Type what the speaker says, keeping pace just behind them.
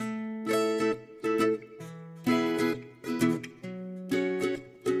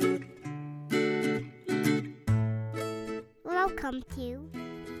Welcome to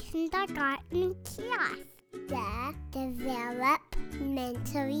Kindergarten Kiosk, the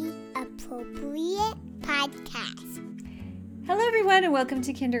developmentally appropriate podcast. Hello everyone and welcome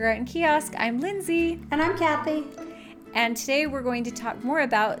to Kindergarten Kiosk. I'm Lindsay. And I'm Kathy. And today we're going to talk more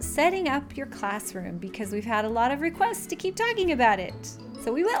about setting up your classroom because we've had a lot of requests to keep talking about it.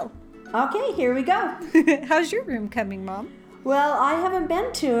 So we will. Okay, here we go. How's your room coming, Mom? Well, I haven't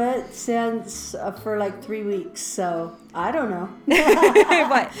been to it since for like 3 weeks, so I don't know.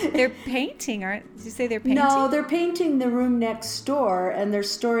 What? They're painting, aren't? Did you say they're painting? No, they're painting the room next door, and they're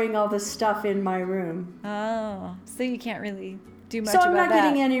storing all the stuff in my room. Oh, so you can't really do much about that. So I'm not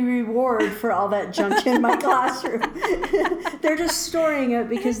getting any reward for all that junk in my classroom. They're just storing it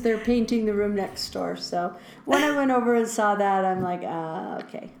because they're painting the room next door. So when I went over and saw that, I'm like,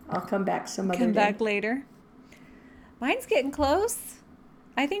 okay, I'll come back some other day. Come back later. Mine's getting close.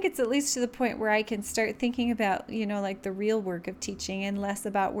 I think it's at least to the point where I can start thinking about, like the real work of teaching and less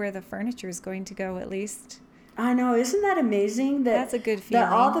about where the furniture is going to go, at least. I know. Isn't that amazing? That's a good feeling.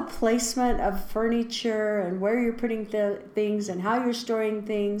 That all the placement of furniture and where you're putting the things and how you're storing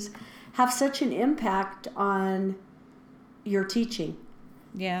things have such an impact on your teaching.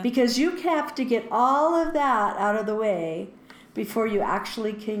 Yeah. Because you have to get all of that out of the way before you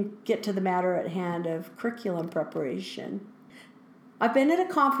actually can get to the matter at hand of curriculum preparation. I've been at a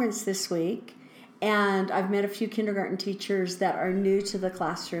conference this week, and I've met a few kindergarten teachers that are new to the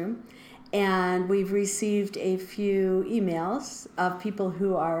classroom, and we've received a few emails of people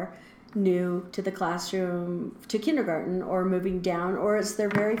who are new to the classroom, to kindergarten, or moving down, or it's their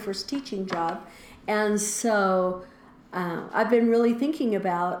very first teaching job. And so I've been really thinking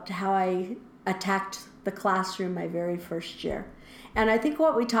about how I attacked the classroom my very first year. And I think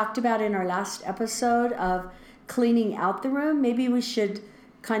what we talked about in our last episode of cleaning out the room, maybe we should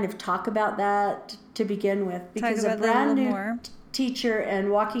kind of talk about that to begin with. Because a brand new teacher and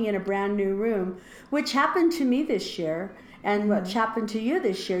walking in a brand new room, which happened to me this year, and which happened to you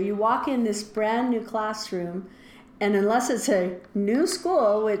this year, you walk in this brand new classroom, and unless it's a new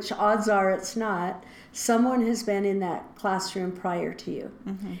school, which odds are it's not, someone has been in that classroom prior to you.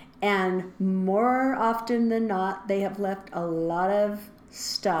 Mm-hmm. And more often than not, they have left a lot of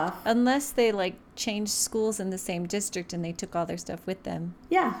stuff. Unless they changed schools in the same district and they took all their stuff with them.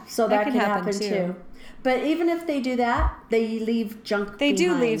 Yeah, so that can happen too. But even if they do that, they leave junk behind. They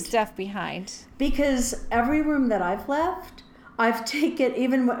do leave stuff behind. Because every room that I've left, I've taken,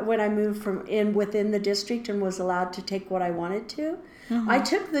 even when I moved within the district and was allowed to take what I wanted to, I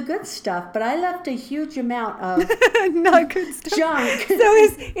took the good stuff, but I left a huge amount of not good stuff. Junk. So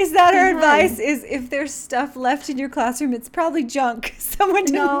is that our advice? Is if there's stuff left in your classroom, it's probably junk. Someone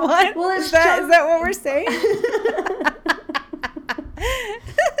didn't want. Well, is that what we're saying?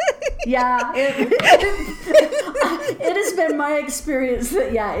 Yeah, it has been my experience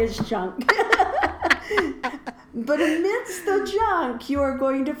that it's junk. But amidst the junk, you are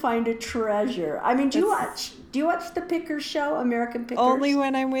going to find a treasure. I mean, do you watch the Pickers show, American Pickers? Only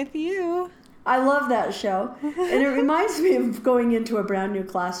when I'm with you. I love that show. And it reminds me of going into a brand new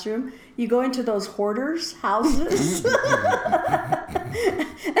classroom. You go into those hoarders' houses. And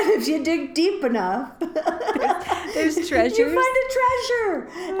if you dig deep enough, there's treasures. You find a treasure.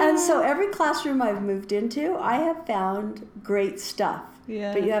 And so every classroom I've moved into, I have found great stuff.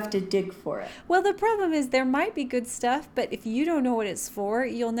 Yeah. But you have to dig for it. Well, the problem is there might be good stuff, but if you don't know what it's for,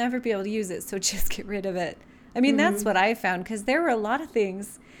 you'll never be able to use it. So just get rid of it. I mean, that's what I found, because there were a lot of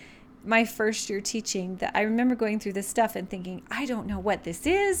things my first year teaching that I remember going through this stuff and thinking, I don't know what this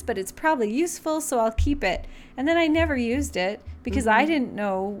is, but it's probably useful, so I'll keep it. And then I never used it because I didn't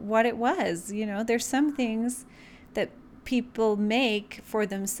know what it was. There's some things that people make for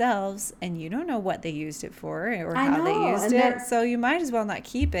themselves and you don't know what they used it for or how they used it, so you might as well not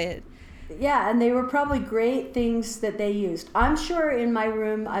keep it. Yeah, and they were probably great things that they used. I'm sure in my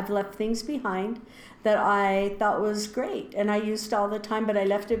room I've left things behind that I thought was great and I used all the time, but I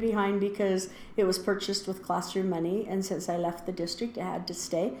left it behind because it was purchased with classroom money, and since I left the district it had to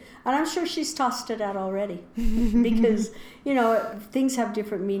stay. And I'm sure she's tossed it out already because things have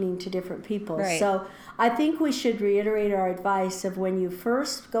different meaning to different people. Right. So I think we should reiterate our advice of when you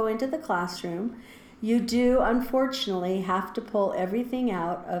first go into the classroom, you do unfortunately have to pull everything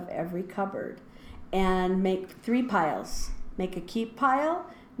out of every cupboard and make 3 piles. Make a keep pile,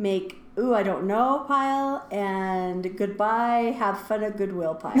 make I don't know pile, and goodbye, have fun at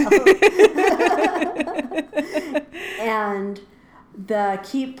Goodwill pile. And the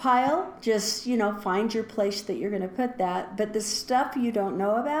keep pile, just, find your place that you're going to put that. But the stuff you don't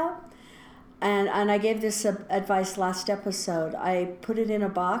know about, and I gave this advice last episode, I put it in a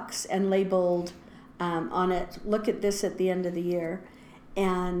box and labeled on it. Look at this at the end of the year,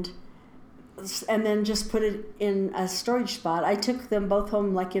 and then just put it in a storage spot. I took them both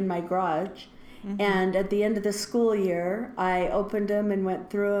home like in my garage. And at the end of the school year, I opened them and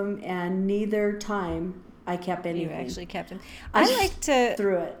went through them, and neither time I kept anything. You actually kept them. I I like to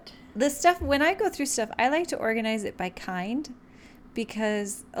threw it. the stuff when I go through stuff, I like to organize it by kind,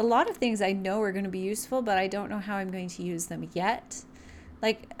 because a lot of things I know are going to be useful, but I don't know how I'm going to use them yet.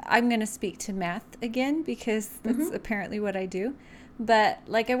 Like, I'm going to speak to math again because that's apparently what I do. But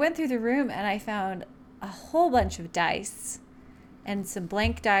like, I went through the room and I found a whole bunch of dice and some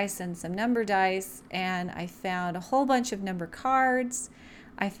blank dice and some number dice, and I found a whole bunch of number cards.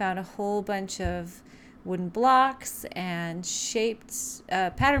 I found a whole bunch of wooden blocks and shaped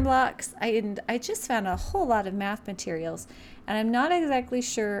pattern blocks. I just found a whole lot of math materials, and I'm not exactly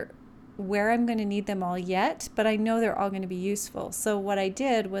sure where I'm going to need them all yet, but I know they're all going to be useful. So what I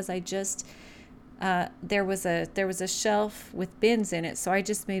did was I just there was a shelf with bins in it, so I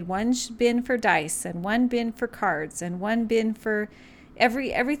just made one bin for dice and one bin for cards and one bin for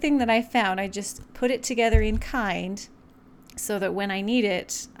everything that I found. I just put it together in kind, so that when I need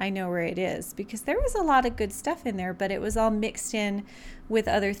it, I know where it is, because there was a lot of good stuff in there, but it was all mixed in with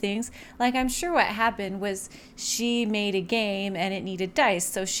other things. Like, I'm sure what happened was she made a game and it needed dice,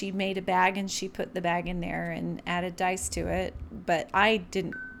 so she made a bag and she put the bag in there and added dice to it, but I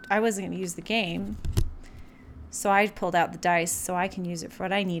wasn't going to use the game, so I pulled out the dice so I can use it for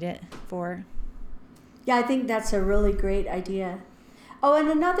what I need it for. Yeah, I think that's a really great idea. Oh, and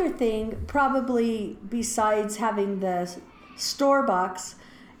another thing, probably besides having the store box,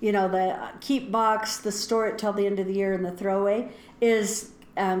 the keep box, the store it till the end of the year, and the throwaway, is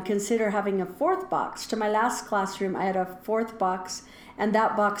consider having a fourth box. To my last classroom, I had a fourth box, and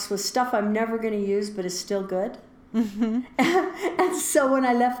that box was stuff I'm never going to use but is still good. And so when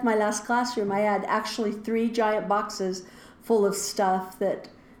I left my last classroom, I had actually 3 giant boxes full of stuff that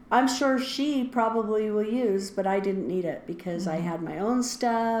I'm sure she probably will use, but I didn't need it because I had my own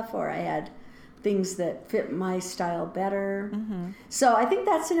stuff, or I had things that fit my style better. So I think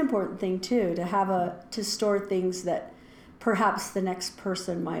that's an important thing too, to have to store things that perhaps the next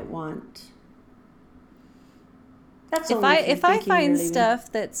person might want. That's If I find stuff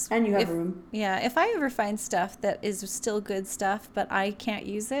that's, and you have room. Yeah, if I ever find stuff that is still good stuff but I can't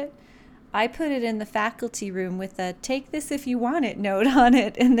use it, I put it in the faculty room with a "take this if you want it" note on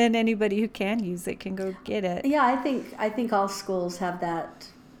it, and then anybody who can use it can go get it. Yeah, I think all schools have that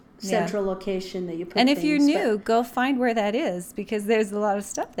central location that you put. And if you're new, go find where that is, because there's a lot of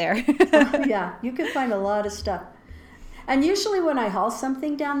stuff there. Yeah, you can find a lot of stuff. And usually when I haul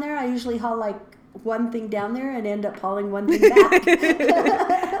something down there, I usually haul like one thing down there and end up hauling one thing back.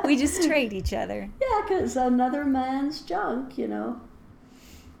 We just trade each other. Yeah, because another man's junk,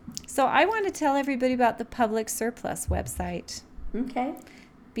 So I want to tell everybody about the Public Surplus website. Okay.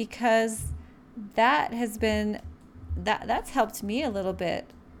 Because that has been, that's helped me a little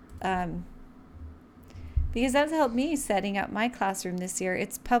bit. Because that's helped me setting up my classroom this year.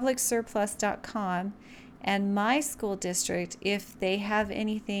 It's publicsurplus.com, and my school district, if they have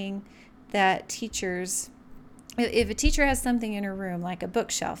anything that teachers, if a teacher has something in her room, like a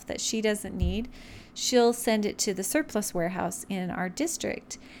bookshelf that she doesn't need, she'll send it to the surplus warehouse in our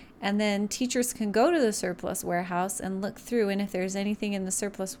district. And then teachers can go to the surplus warehouse and look through, and if there's anything in the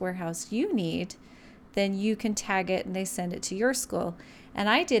surplus warehouse you need, then you can tag it and they send it to your school. And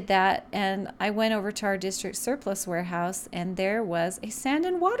I did that, and I went over to our district surplus warehouse, and there was a sand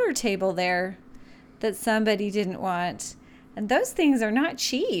and water table there that somebody didn't want. And those things are not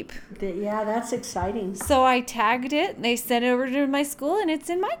cheap. Yeah, that's exciting. So I tagged it, and they sent it over to my school, and it's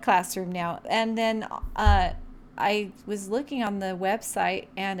in my classroom now. And then I was looking on the website,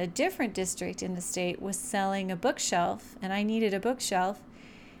 and a different district in the state was selling a bookshelf, and I needed a bookshelf.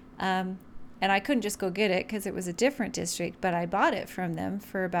 And I couldn't just go get it because it was a different district, but I bought it from them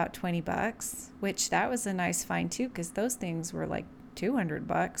for about $20, which that was a nice find too, because those things were like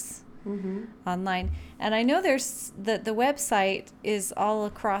 $200 online. And I know there's the website is all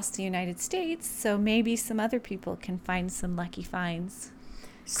across the United States, so maybe some other people can find some lucky finds.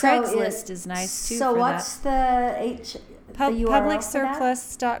 Craigslist is nice too. So for what's that. the URL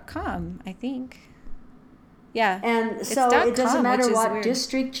Publicsurplus.com, I think. Yeah. And so it doesn't matter what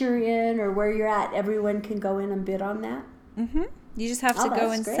district you're in or where you're at, everyone can go in and bid on that? Mm-hmm. You just have to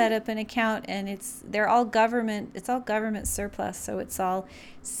go and set up an account, and it's all government surplus, so it's all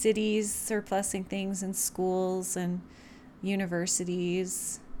cities surplusing things, and schools and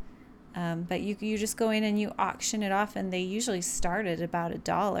universities. But you just go in and you auction it off, and they usually start at about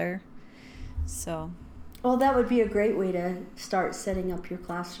 $1. So Well, that would be a great way to start setting up your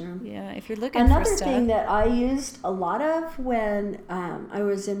classroom. Yeah, if you're looking for Another stuff. thing that I used a lot of when I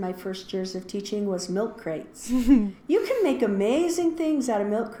was in my first years of teaching was milk crates. You can make amazing things out of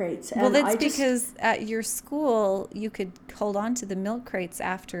milk crates. Well, And that's I just- because at your school you could hold on to the milk crates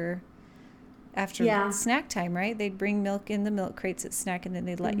after Yeah. snack time, right? They'd bring milk in the milk crates at snack, and then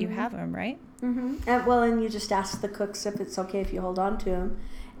they'd let you have them, right? And you just ask the cooks if it's okay if you hold on to them.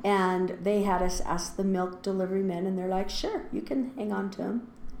 And they had us ask the milk delivery men, and they're like, sure, you can hang on to them.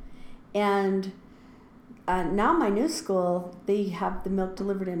 And now my new school, they have the milk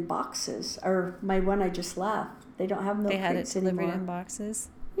delivered in boxes. Or my one I just left, they don't have milk They had it crates delivered anymore. in boxes.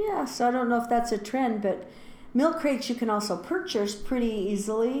 Yeah, so I don't know if that's a trend, but milk crates you can also purchase pretty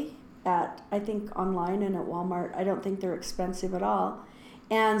easily at, I think, online and at Walmart. I don't think they're expensive at all.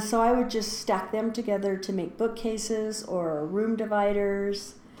 And so I would just stack them together to make bookcases or room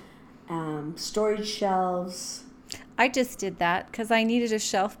dividers, storage shelves. I just did that because I needed a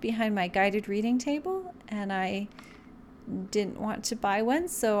shelf behind my guided reading table, and I didn't want to buy one,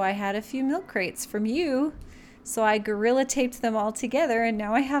 so I had a few milk crates from you. So I gorilla taped them all together, and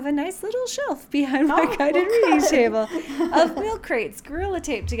now I have a nice little shelf behind my guided reading table of milk crates gorilla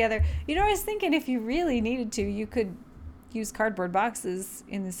taped together. You know, I was thinking if you really needed to, you could use cardboard boxes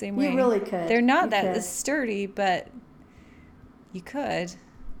in the same way. You really could. They're not You that could. sturdy, but you could.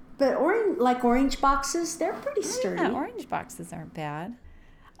 But orange boxes, they're pretty sturdy. Yeah, orange boxes aren't bad.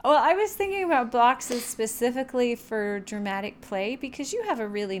 Well, I was thinking about boxes specifically for dramatic play because you have a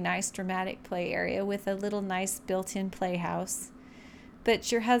really nice dramatic play area with a little nice built-in playhouse.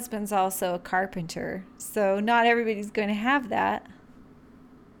 But your husband's also a carpenter, so not everybody's going to have that.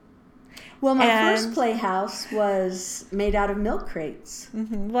 Well, my first playhouse was made out of milk crates.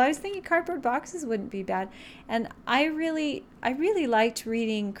 Well, I was thinking cardboard boxes wouldn't be bad. And I really liked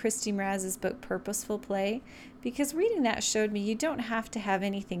reading Christy Mraz's book, Purposeful Play, because reading that showed me you don't have to have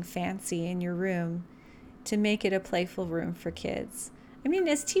anything fancy in your room to make it a playful room for kids. I mean,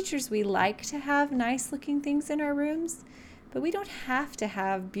 as teachers, we like to have nice looking things in our rooms, but we don't have to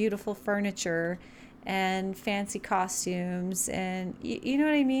have beautiful furniture and fancy costumes and you know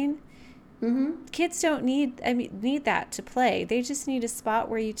what I mean? Kids don't need that to play. They just need a spot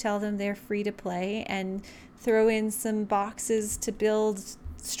where you tell them they're free to play and throw in some boxes to build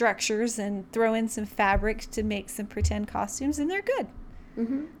structures and throw in some fabric to make some pretend costumes, and they're good.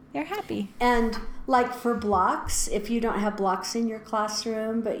 They're happy. And like for blocks, if you don't have blocks in your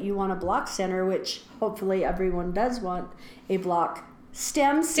classroom, but you want a block center, which hopefully everyone does want a block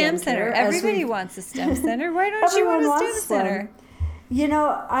STEM center. Everybody wants a STEM center. Why don't you want a STEM center? You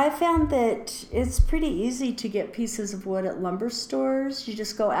know, I found that it's pretty easy to get pieces of wood at lumber stores. You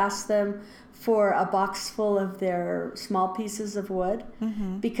just go ask them for a box full of their small pieces of wood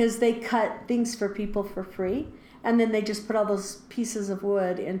because they cut things for people for free. And then they just put all those pieces of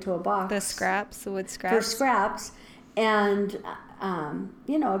wood into a box. The wood scraps. For scraps. And,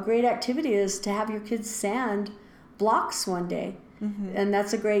 you know, a great activity is to have your kids sand blocks one day. And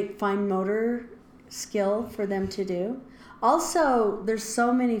that's a great fine motor skill for them to do. Also, there's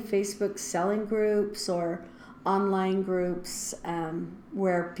so many Facebook selling groups or online groups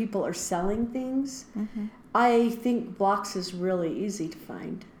where people are selling things. I think blocks is really easy to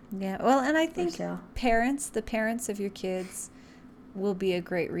find. Yeah, well, and I think sale. the parents of your kids will be a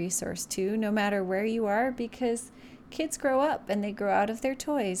great resource too, no matter where you are, because kids grow up and they grow out of their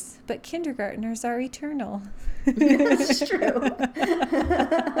toys, but kindergartners are eternal. That's true.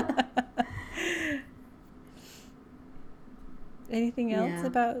 Anything else Yeah.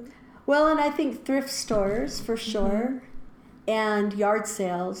 about? Well, and I think thrift stores for sure, and yard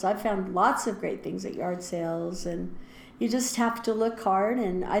sales. I've found lots of great things at yard sales, and you just have to look hard.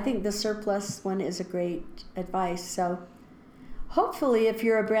 And I think the surplus one is a great advice. So hopefully, if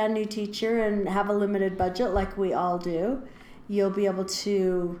you're a brand new teacher and have a limited budget like we all do, you'll be able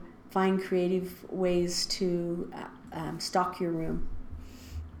to find creative ways to stock your room.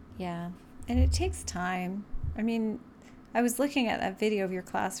 Yeah, and it takes time. I mean, I was looking at that video of your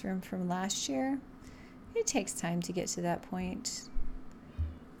classroom from last year. It takes time to get to that point.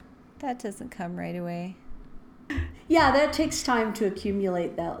 That doesn't come right away. Yeah, that takes time to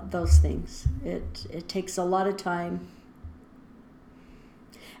accumulate those things. It takes a lot of time.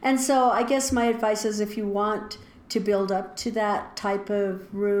 And so I guess my advice is if you want to build up to that type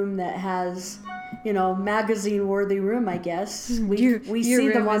of room that has, you know, magazine-worthy room, I guess. We see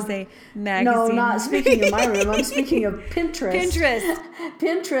room them on is a magazine. No, not speaking of my room. I'm speaking of Pinterest. Pinterest.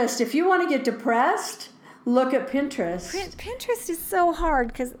 Pinterest. If you want to get depressed, look at Pinterest. Pinterest is so hard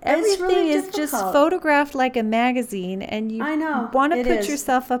because It's everything really is just difficult. photographed like a magazine, and you I know, want to it put is.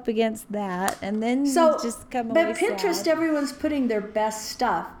 yourself up against that, and then So, you just come but away Pinterest, sad. everyone's putting their best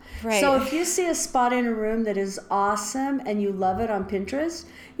stuff. Right. So if you see a spot in a room that is awesome and you love it on Pinterest,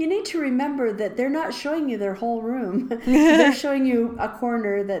 you need to remember that they're not showing you their whole room. They're showing you a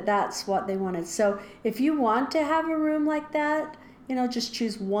corner that's what they wanted. So if you want to have a room like that, just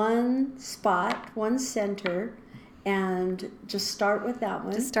choose one spot, one center, and just start with that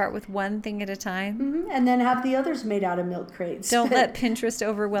one. Just start with one thing at a time. Mhm. And then have the others made out of milk crates. Don't let Pinterest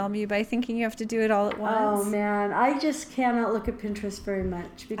overwhelm you by thinking you have to do it all at once. Oh man, I just cannot look at Pinterest very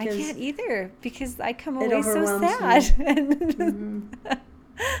much I because can't either because I come it away so overwhelms sad. me. And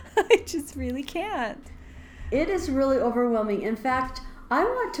I just really can't. it is really overwhelming. In fact, I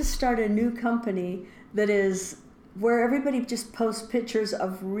want to start a new company that is where everybody just posts pictures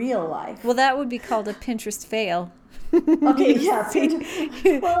of real life. Well, that would be called a Pinterest fail. Okay, yeah.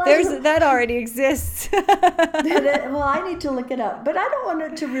 Well, That already exists. well, I need to look it up. But I don't want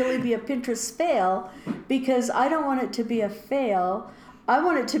it to really be a Pinterest fail because I don't want it to be a fail. I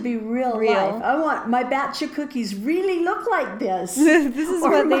want it to be real. Life. I want my batch of cookies really look like this. This is Or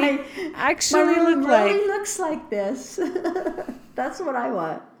what my they actually room look like. really looks like this. That's what I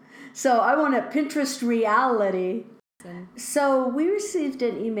want. So I want a Pinterest reality. So we received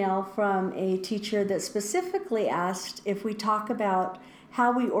an email from a teacher that specifically asked if we talk about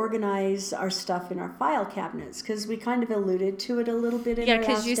how we organize our stuff in our file cabinets, because we kind of alluded to it a little bit in Yeah, our last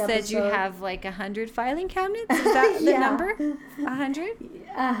because you said you episode. have like 100 filing cabinets. Is that the Yeah. number?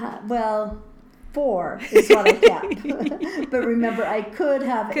 100? Well, 4 is what I kept. But remember, I could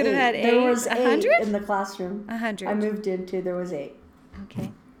have Could have 8. had There 8. was 8 100? in the classroom 100. I moved into. There was 8.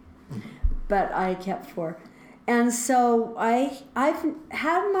 Okay. But I kept 4. And so I've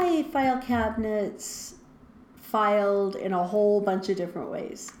had my file cabinets filed in a whole bunch of different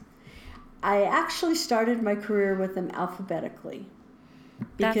ways. I actually started my career with them alphabetically.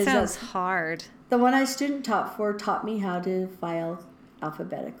 That Because sounds that's hard. the one I student taught for taught me how to file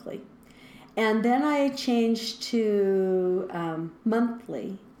alphabetically. And then I changed to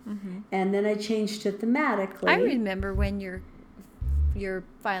monthly. And then I changed to thematically. I remember when your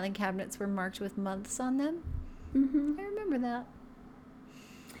filing cabinets were marked with months on them. I remember that.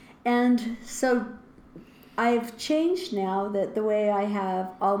 And so I've changed now that the way I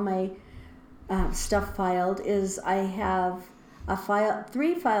have all my stuff filed is I have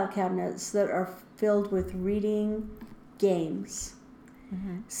 3 file cabinets that are filled with reading games.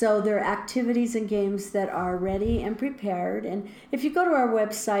 So there are activities and games that are ready and prepared. And if you go to our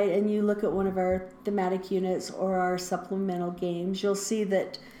website and you look at one of our thematic units or our supplemental games, you'll see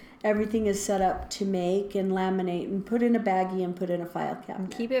that everything is set up to make and laminate and put in a baggie and put in a file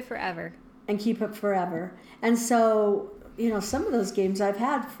cabinet. Keep it forever. And keep it forever. And so, some of those games I've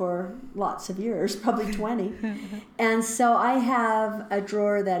had for lots of years, probably 20. And so I have a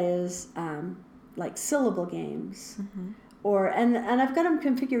drawer that is like syllable games. And I've got them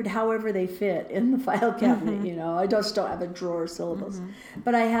configured however they fit in the file cabinet, I just don't have a drawer of syllables.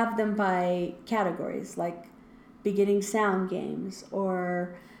 But I have them by categories, like beginning sound games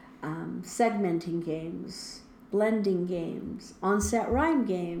or segmenting games, blending games, onset rhyme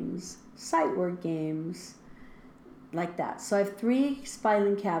games, sight word games, like that. So I have 3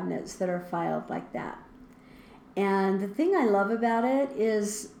 filing cabinets that are filed like that. And the thing I love about it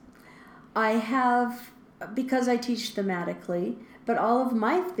is I have, because I teach thematically, but all of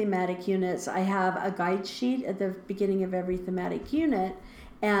my thematic units, I have a guide sheet at the beginning of every thematic unit.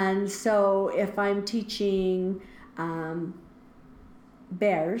 And so if I'm teaching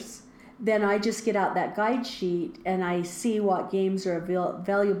bears, then I just get out that guide sheet and I see what games are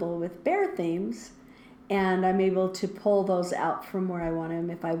valuable with bear themes, and I'm able to pull those out from where I want them.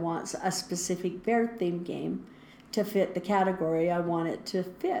 If I want a specific bear theme game to fit the category I want it to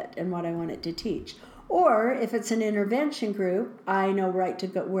fit and what I want it to teach. Or if it's an intervention group, I know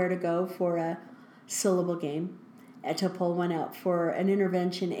where to go for a syllable game, to pull one out for an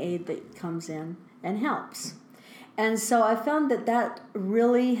intervention aid that comes in and helps. And so I found that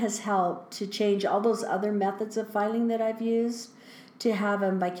really has helped to change all those other methods of filing that I've used to have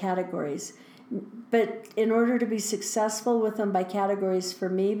them by categories. But in order to be successful with them by categories for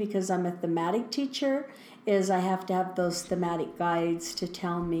me, because I'm a thematic teacher, is I have to have those thematic guides to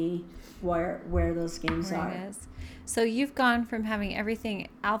tell me where those games are. It is. So you've gone from having everything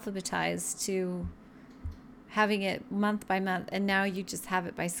alphabetized to having it month by month, and now you just have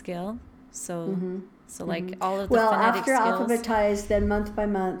it by skill. So So like all of the Well, phonetic after skills. alphabetized, then month by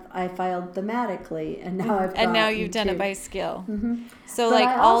month, I filed thematically, and now I've And now gotten you've done it to- by skill. So But like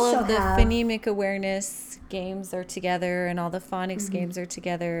I all also of the have- phonemic awareness games are together, and all the phonics games are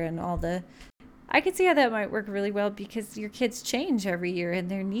together, and all the. I could see how that might work really well because your kids change every year,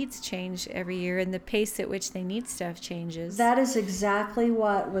 and their needs change every year, and the pace at which they need stuff changes. That is exactly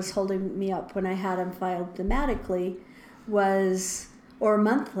what was holding me up when I had them filed thematically, was, or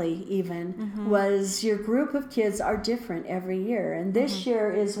monthly even, was your group of kids are different every year. And this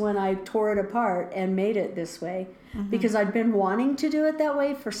year is when I tore it apart and made it this way, because I'd been wanting to do it that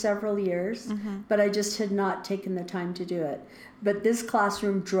way for several years, but I just had not taken the time to do it. But this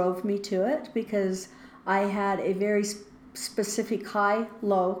classroom drove me to it because I had a very specific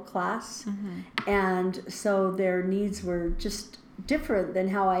high-low class, and so their needs were just different than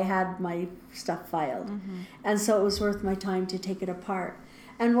how I had my stuff filed. And so it was worth my time to take it apart.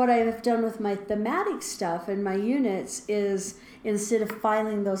 And what I have done with my thematic stuff and my units is, instead of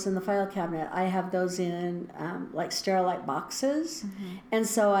filing those in the file cabinet, I have those in like Sterilite boxes. And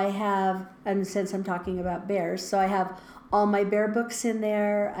so I have, and since I'm talking about bears, so I have all my bear books in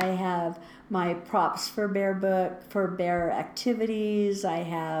there. I have my props for bear book, for bear activities. I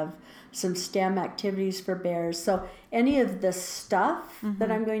have some STEM activities for bears. So any of the stuff that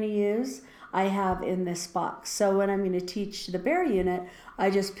I'm going to use, I have in this box. So when I'm going to teach the bear unit, I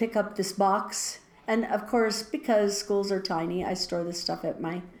just pick up this box. And of course, because schools are tiny, I store this stuff at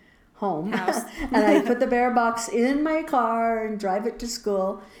my home. And I put the bear box in my car and drive it to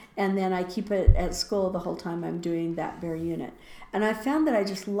school. And then I keep it at school the whole time I'm doing that bear unit. And I found that I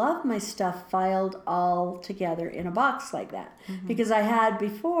just love my stuff filed all together in a box like that. Because I had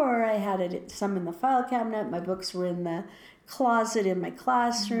it some in the file cabinet, my books were in the closet in my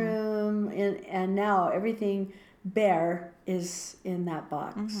classroom, and now everything bear is in that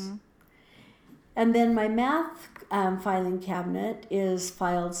box. And then my math filing cabinet is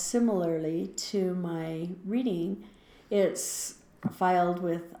filed similarly to my reading. It's filed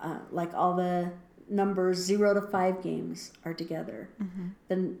with like all the numbers 0 to 5 games are together.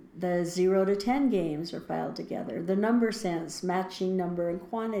 The 0 to 10 games are filed together. The number sense, matching number and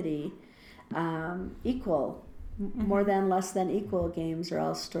quantity, equal, more than, less than, equal games are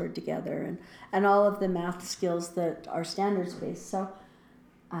all stored together, and all of the math skills that are standards based. So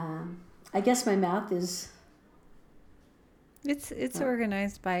I guess my math is... It's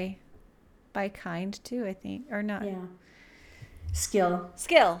organized by kind too, I think, or not. Yeah. Skill.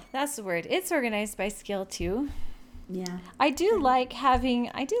 That's the word. It's organized by skill too. Yeah. I do like having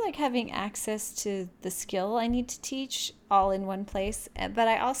access to the skill I need to teach all in one place, but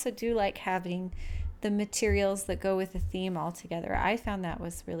I also do like having the materials that go with the theme all together. I found that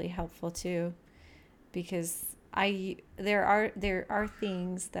was really helpful too, because there are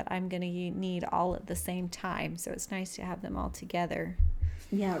things that I'm going to need all at the same time, so it's nice to have them all together.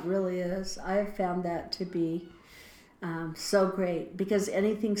 Yeah, it really is. I've found that to be so great, because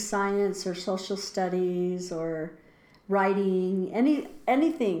anything science or social studies or writing,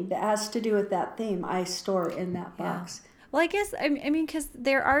 anything that has to do with that theme, I store in that box. Well, I guess, I mean, because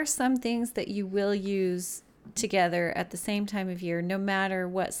there are some things that you will use together at the same time of year, no matter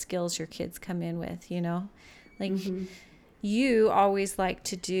what skills your kids come in with, you know? Like, you always like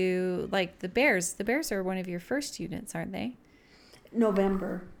to do, like, the bears. The bears are one of your first units, aren't they?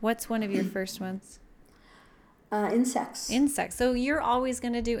 November. What's one of your first ones? Insects. Insects. So you're always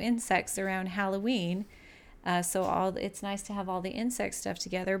going to do insects around Halloween. So it's nice to have all the insect stuff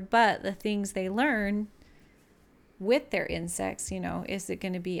together, but the things they learn with their insects, you know, is it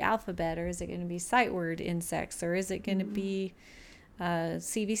going to be alphabet, or is it going to be sight word insects, or is it going to be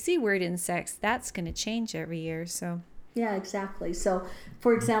CVC word insects? That's going to change every year. So yeah, exactly. So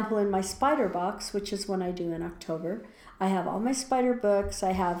for example, in my spider box, which is one I do in October, I have all my spider books.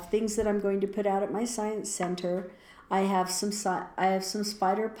 I have things that I'm going to put out at my science center. I have some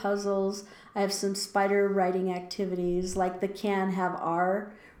spider puzzles. I have some spider writing activities, like the Can Have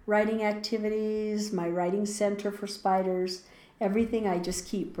Our writing activities, my writing center for spiders. Everything I just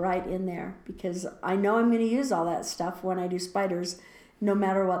keep right in there, because I know I'm going to use all that stuff when I do spiders, no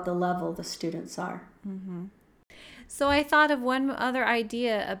matter what the level the students are. So I thought of one other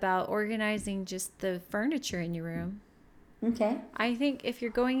idea about organizing just the furniture in your room. Okay. I think if you're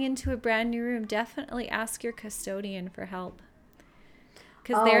going into a brand new room, definitely ask your custodian for help.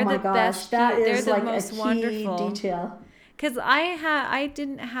 Because they're the best. They're the most wonderful detail. Because I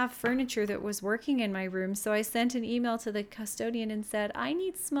didn't have furniture that was working in my room, so I sent an email to the custodian and said, I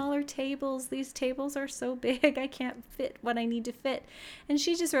need smaller tables. These tables are so big, I can't fit what I need to fit. And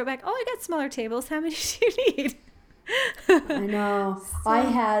she just wrote back, oh, I got smaller tables. How many do you need? I know. I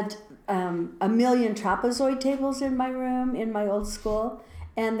had a million trapezoid tables in my room in my old school,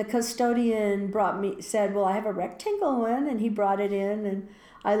 and the custodian said, well, I have a rectangle one, and he brought it in, and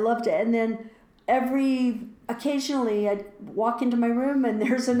I loved it. And then occasionally I'd walk into my room and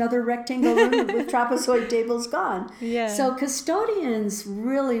there's another rectangle room with trapezoid tables gone. Yeah. So custodians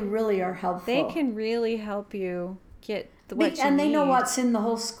really, really are helpful. They can really help you get what you and need. they know what's in the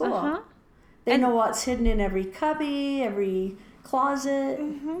whole school. Uh-huh. They know what's hidden in every cubby, every closet.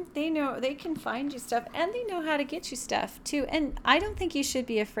 Mm-hmm. They know, they can find you stuff, and they know how to get you stuff too. And I don't think you should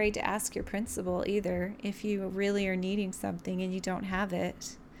be afraid to ask your principal either if you really are needing something and you don't have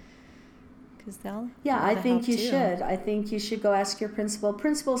it. Because I think you should. I think you should go ask your principal.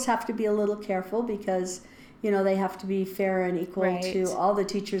 Principals have to be a little careful because, they have to be fair and equal to all the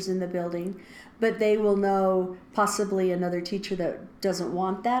teachers in the building. But they will know possibly another teacher that doesn't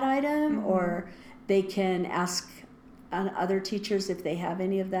want that item, or they can ask other teachers if they have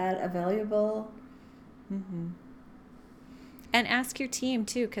any of that available. Mm-hmm. And ask your team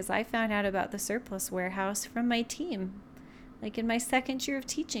too, because I found out about the surplus warehouse from my team. Like in my second year of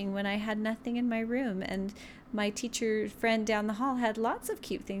teaching, when I had nothing in my room, and my teacher friend down the hall had lots of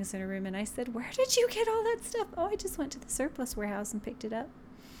cute things in her room, and I said, where did you get all that stuff? Oh, I just went to the surplus warehouse and picked it up.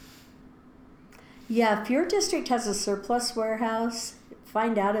 Yeah, if your district has a surplus warehouse,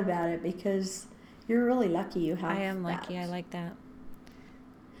 find out about it, because you're really lucky you have I am lucky. I like that.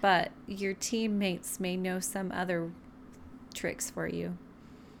 But your teammates may know some other tricks for you.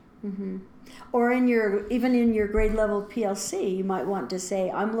 Mm-hmm. Or even in your grade level PLC, you might want to say,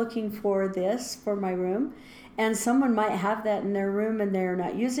 I'm looking for this for my room, and someone might have that in their room and they're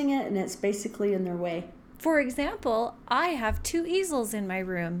not using it, and it's basically in their way. For example, I have 2 easels in my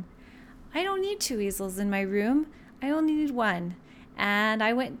room. I don't need 2 easels in my room. I only need 1. And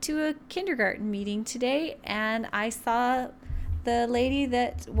I went to a kindergarten meeting today, and I saw the lady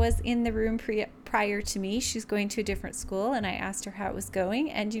that was in the room prior to me. She's going to a different school, and I asked her how it was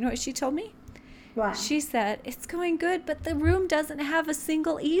going, and you know what she told me? What? She said, it's going good, but the room doesn't have a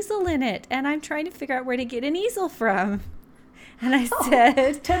single easel in it, and I'm trying to figure out where to get an easel from. And I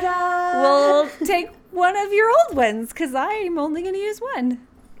said, ta-da! Well, take one of your old ones, because I'm only going to use 1.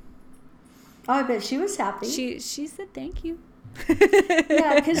 Oh, I bet she was happy. She said, thank you.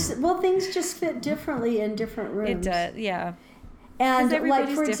 Yeah, because, things just fit differently in different rooms. It does, yeah. And like, for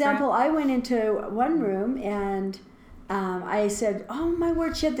different. example, I went into one room and I said, oh my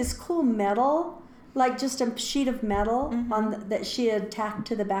word, she had this cool metal, like just a sheet of metal that she had tacked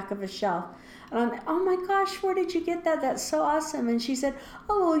to the back of a shelf. And I'm, oh my gosh, where did you get that? That's so awesome. And she said,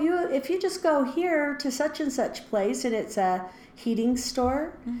 oh, well, if you just go here to such and such place, and it's a heating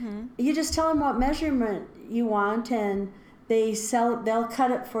store, you just tell them what measurement you want, and they'll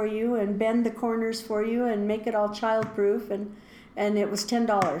cut it for you and bend the corners for you and make it all childproof, and it was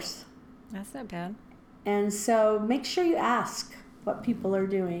 $10. That's not bad. And so make sure you ask what people are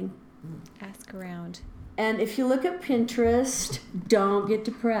doing. Ask around. And if you look at Pinterest, don't get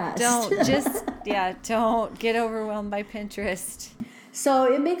depressed. Don't get overwhelmed by Pinterest.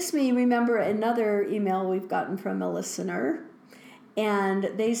 So it makes me remember another email we've gotten from a listener.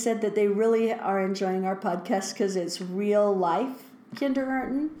 And they said that they really are enjoying our podcast because it's real life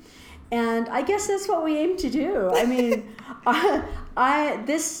kindergarten. And I guess that's what we aim to do. I mean,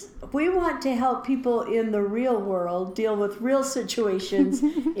 we want to help people in the real world deal with real situations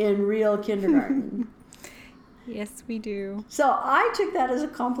in real kindergarten. Yes, we do. So I took that as a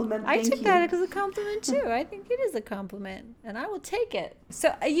compliment. I took that as a compliment too. I think it is a compliment, and I will take it.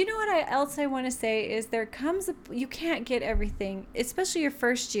 So you know what else I want to say is you can't get everything, especially your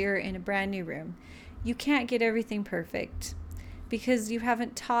first year in a brand new room. You can't get everything perfect because you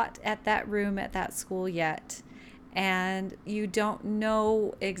haven't taught at that room at that school yet, and you don't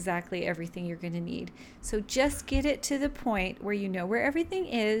know exactly everything you're going to need. So just get it to the point where you know where everything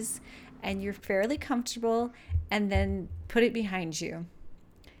is and you're fairly comfortable, and then put it behind you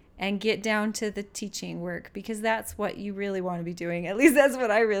and get down to the teaching work, because that's what you really want to be doing. At least that's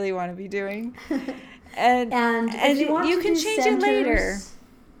what I really want to be doing. And you can change it later.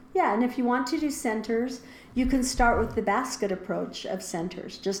 Yeah, and if you want to do centers, you can start with the basket approach of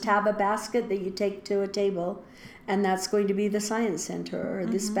centers. Just have a basket that you take to a table, and that's going to be the science center, or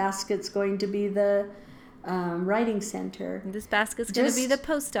this basket's going to be the writing center. And this basket's going to be the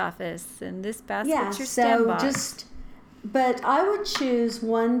post office, and this basket's your stand box. But I would choose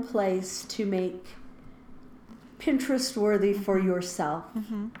one place to make Pinterest worthy for yourself.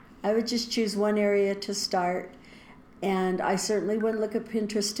 I would just choose one area to start, and I certainly wouldn't look at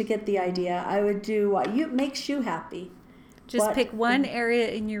Pinterest to get the idea. I would do what makes you happy. Just pick one area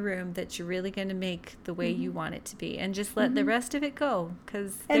in your room that you're really going to make the way you want it to be, and just let the rest of it go,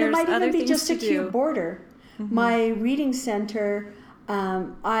 because there's other things to do. And it might even be just a cute border. My reading center,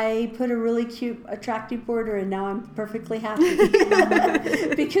 I put a really cute, attractive border, and now I'm perfectly happy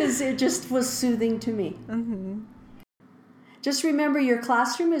because it just was soothing to me. Just remember, your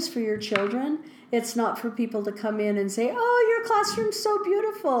classroom is for your children. It's not for people to come in and say, oh, your classroom's so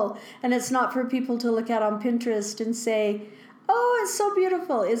beautiful. And it's not for people to look at on Pinterest and say, oh, it's so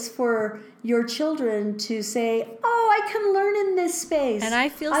beautiful. It's for your children to say, oh, I can learn in this space. And I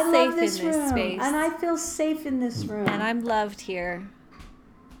feel safe in this space. And I feel safe in this room. And I'm loved here.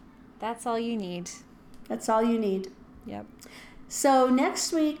 That's all you need. That's all you need. Yep. So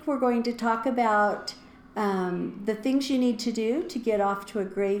next week, we're going to talk about the things you need to do to get off to a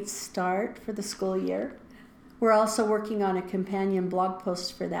great start for the school year. We're also working on a companion blog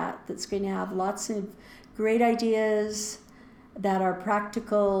post for that that's going to have lots of great ideas that are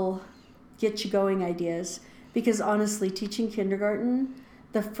practical, get you going ideas. Because honestly, teaching kindergarten,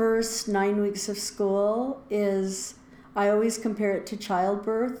 the first 9 weeks of school is, I always compare it to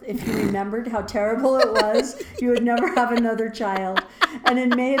childbirth. If you remembered how terrible it was, you would never have another child. And in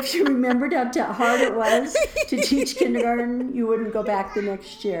May, if you remembered how hard it was to teach kindergarten, you wouldn't go back the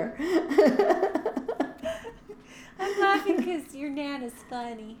next year. I'm laughing because your Nan is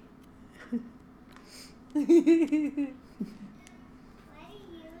funny. Why do you need to put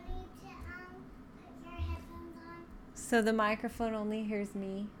your headphones on? So the microphone only hears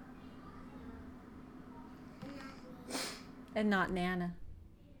me. And not Nana.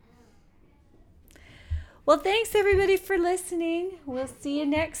 Well, thanks everybody for listening. We'll see you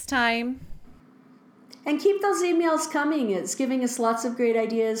next time. And keep those emails coming. It's giving us lots of great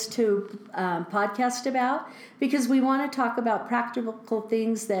ideas to podcast about, because we want to talk about practical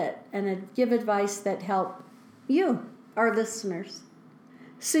things and give advice that help you, our listeners.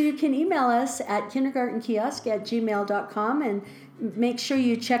 So you can email us at kindergartenkiosk@gmail.com, and make sure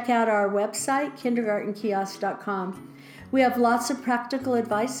you check out our website, kindergartenkiosk.com. We have lots of practical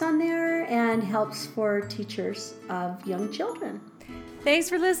advice on there and helps for teachers of young children. Thanks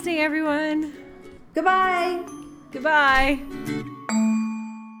for listening, everyone. Goodbye. Goodbye.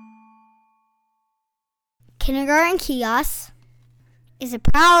 Kindergarten Kiosk is a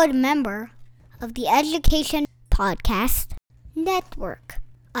proud member of the Education Podcast Network,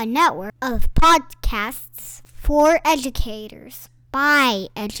 a network of podcasts for educators by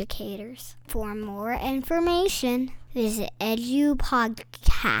educators. For more information, visit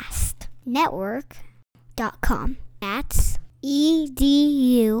edupodcastnetwork.com. That's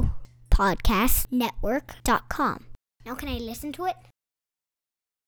edupodcastnetwork.com. Now can I listen to it?